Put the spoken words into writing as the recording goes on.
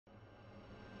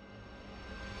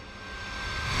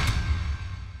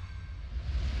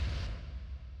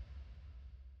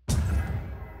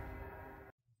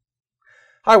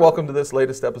Hi, welcome to this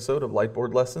latest episode of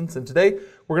Lightboard Lessons, and today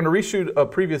we're going to reshoot a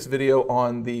previous video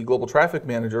on the Global Traffic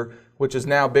Manager, which is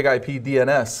now BIG-IP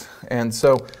DNS. And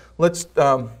so let's,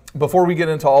 before we get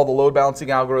into all the load balancing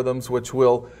algorithms, which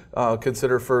we'll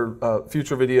consider for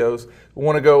future videos, we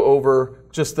want to go over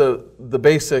just the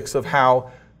basics of how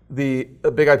the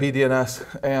BIG-IP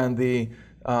DNS and the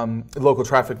Local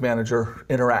Traffic Manager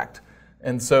interact.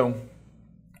 And so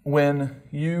when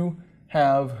you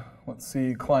have, let's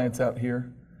see, clients out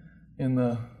here in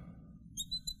the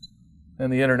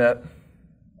internet,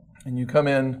 and you come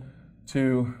in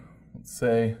to, let's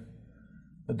say,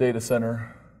 the data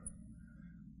center,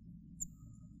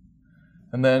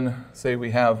 and then say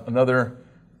we have another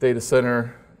data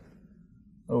center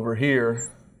over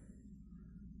here.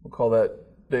 We'll call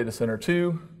that data center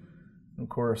 2, and of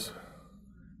course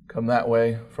come that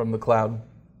way from the cloud.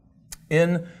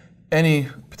 In any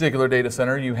particular data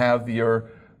center, you have your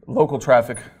local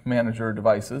traffic manager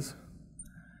devices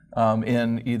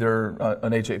in either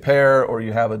an HA pair, or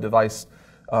you have a device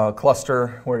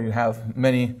cluster where you have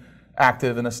many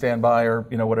active in a standby, or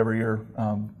whatever your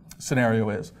scenario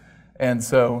is. And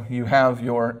so you have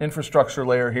your infrastructure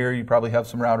layer here. You probably have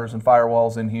some routers and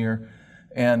firewalls in here,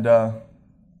 and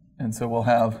so we'll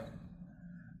have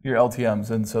your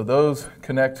LTMs, and so those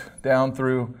connect down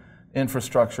through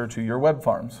infrastructure to your web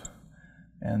farms.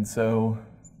 And so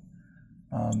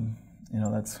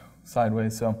that's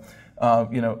sideways. So,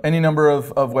 any number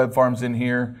of web farms in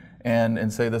here,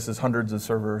 and say this is hundreds of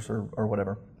servers or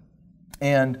whatever.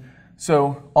 And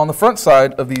so on the front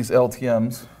side of these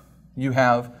LTMs, you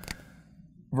have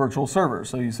virtual servers.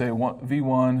 So you say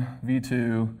V1,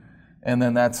 V2, and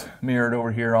then that's mirrored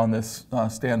over here on this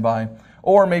standby.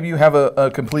 Or maybe you have a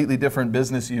completely different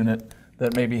business unit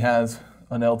that maybe has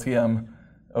an LTM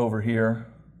over here.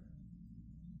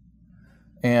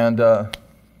 And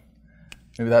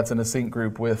maybe that's in a sync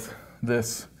group with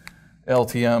this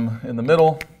LTM in the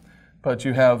middle, but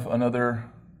you have another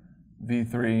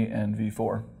V3 and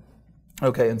V4.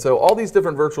 Okay, and so all these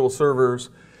different virtual servers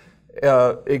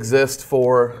exist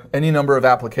for any number of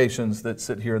applications that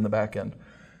sit here in the back end.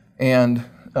 And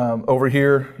over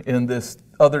here in this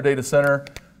other data center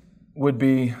would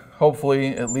be hopefully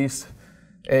at least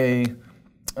a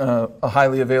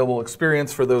highly available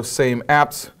experience for those same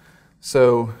apps.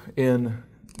 So in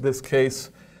this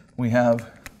case, we have,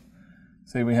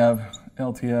 say we have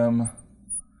LTM,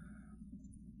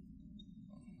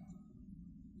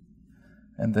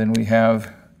 and then we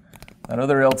have that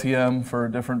other LTM for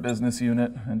a different business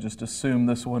unit, and just assume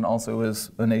this one also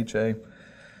is an HA.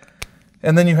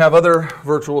 And then you have other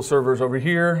virtual servers over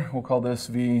here. We'll call this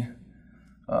V5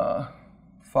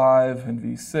 and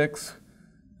V6,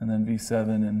 and then V7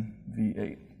 and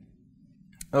V8.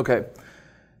 Okay.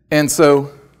 And so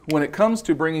when it comes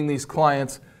to bringing these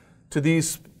clients to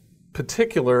these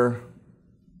particular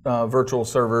virtual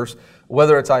servers,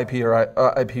 whether it's IP or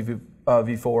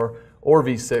IPv4 or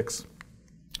V6,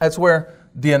 that's where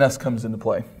DNS comes into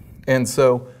play. And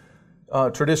so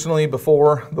traditionally,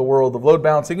 before the world of load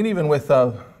balancing, and even with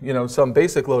some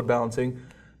basic load balancing,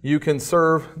 you can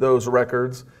serve those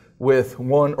records with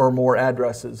one or more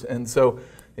addresses. And so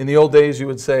in the old days, you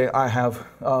would say, I have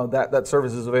that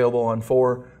service is available on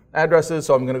 4 addresses,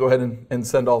 so I'm going to go ahead and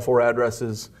send all 4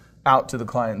 addresses out to the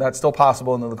client. That's still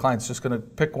possible, and then the client's just going to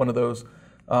pick one of those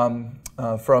from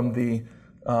the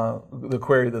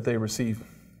query that they receive.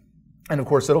 And of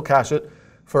course, it'll cache it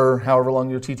for however long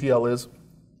your TTL is.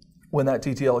 When that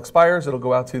TTL expires, it'll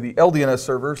go out to the LDNS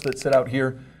servers that sit out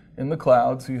here in the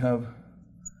cloud. So you have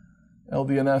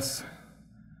LDNS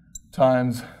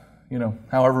times,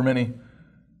 however many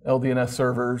LDNS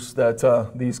servers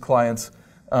that these clients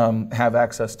have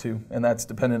access to, and that's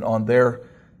dependent on their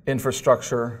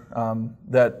infrastructure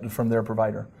from their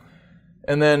provider.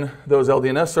 And then those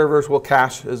LDNS servers will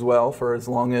cache as well for as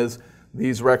long as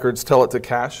these records tell it to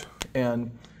cache.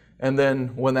 And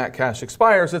then when that cache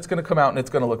expires, it's going to come out and it's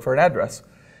going to look for an address.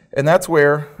 And that's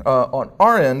where, on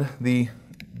our end, the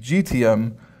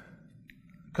GTM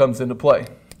comes into play.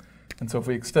 And so if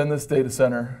we extend this data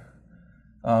center,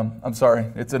 I'm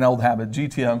sorry, it's an old habit,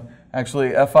 GTM, actually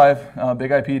F5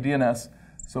 BIG-IP DNS.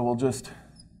 So we'll just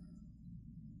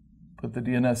put the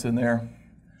DNS in there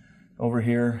over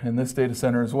here in this data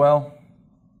center as well.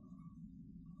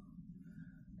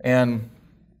 And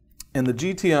in the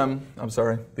GTM,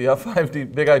 the F5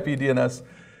 BIG-IP DNS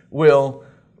will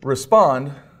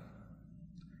respond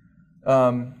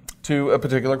to a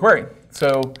particular query.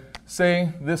 So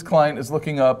say this client is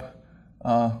looking up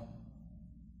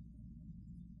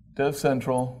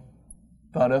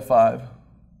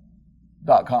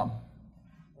DevCentral.f5.com.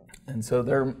 And so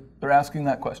they're asking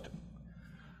that question.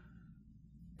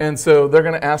 And so they're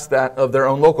going to ask that of their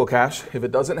own local cache. If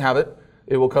it doesn't have it,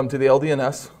 it will come to the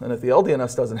LDNS. And if the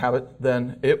LDNS doesn't have it,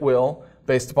 then it will,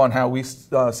 based upon how we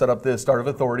set up the start of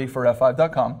authority for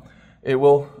f5.com, it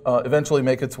will eventually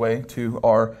make its way to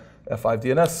our F5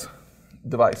 DNS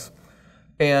device.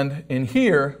 And in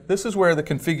here, this is where the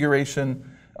configuration,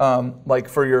 like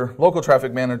for your local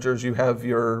traffic managers, you have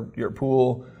your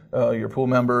pool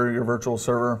member, your virtual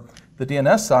server. The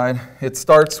DNS side, it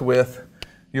starts with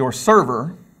your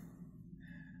server.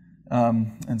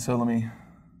 And so let me,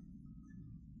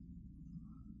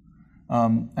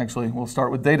 actually, we'll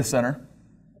start with data center.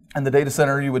 And the data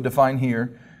center you would define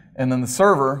here. And then the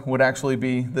server would actually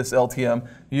be this LTM.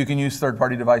 You can use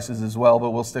third-party devices as well,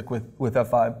 but we'll stick with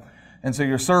F5. And so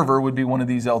your server would be one of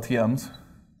these LTMs.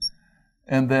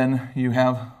 And then you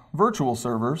have virtual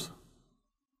servers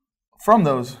from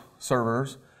those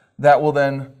servers that will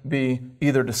then be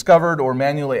either discovered or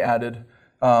manually added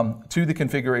to the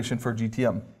configuration for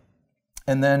GTM.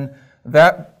 And then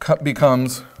that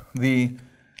becomes the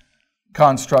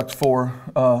construct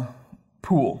for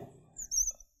pool.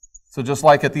 So just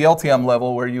like at the LTM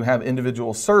level where you have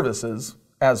individual services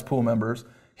as pool members,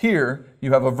 here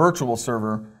you have a virtual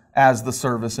server as the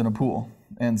service in a pool.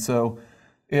 And so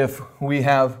if we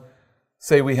have,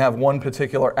 say we have one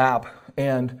particular app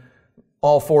and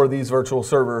all 4 of these virtual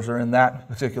servers are in that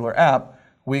particular app,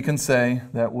 we can say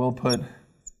that we'll put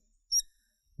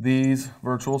these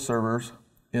virtual servers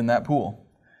in that pool.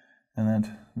 And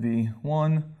then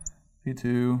V1,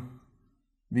 V2,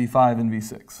 V5, and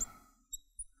V6.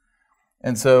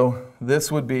 And so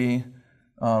this would be,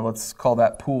 let's call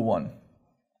that pool 1.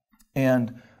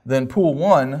 And then pool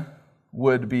 1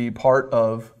 would be part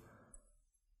of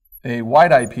a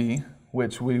wide IP,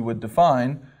 which we would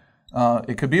define.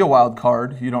 It could be a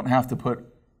wildcard. You don't have to put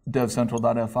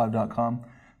devcentral.f5.com.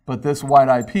 But this wide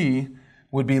IP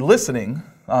would be listening,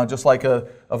 just like a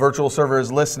virtual server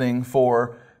is listening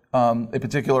for a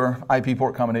particular IP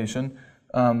port combination.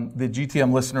 The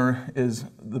GTM listener is,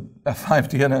 the F5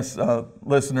 DNS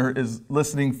listener is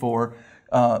listening for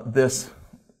this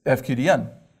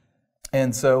FQDN.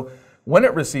 And so when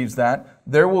it receives that,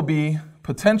 there will be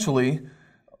potentially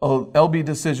a LB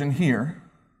decision here.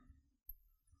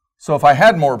 So if I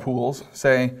had more pools,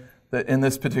 say that in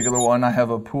this particular one I have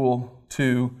a pool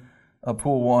 2, a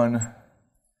pool 1,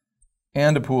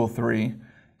 and a pool 3,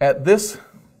 at this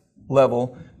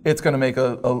level it's going to make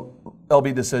a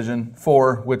LB decision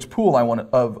for which pool I want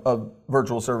of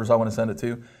virtual servers I want to send it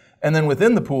to. And then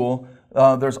within the pool,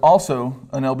 there's also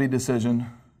an LB decision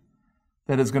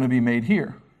that is going to be made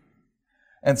here.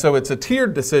 And so it's a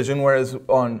tiered decision, whereas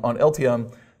on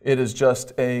LTM, it is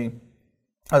just a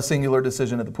singular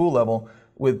decision at the pool level.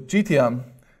 With GTM,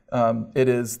 it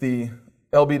is the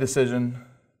LB decision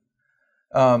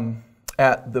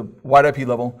at the wide IP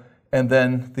level, and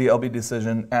then the LB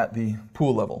decision at the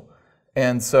pool level.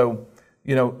 And so,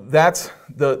 you know, that's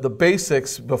the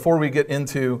basics before we get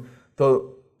into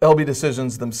the LB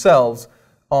decisions themselves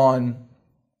on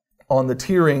the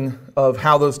tiering of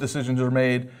how those decisions are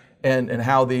made and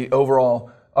how the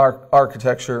overall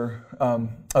architecture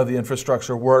of the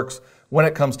infrastructure works when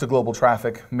it comes to global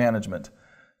traffic management.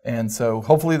 And so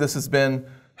hopefully this has been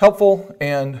helpful,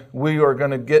 and we are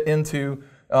going to get into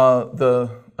the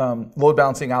load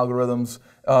balancing algorithms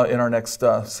in our next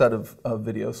set of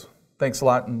videos. Thanks a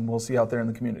lot, and we'll see you out there in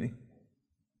the community.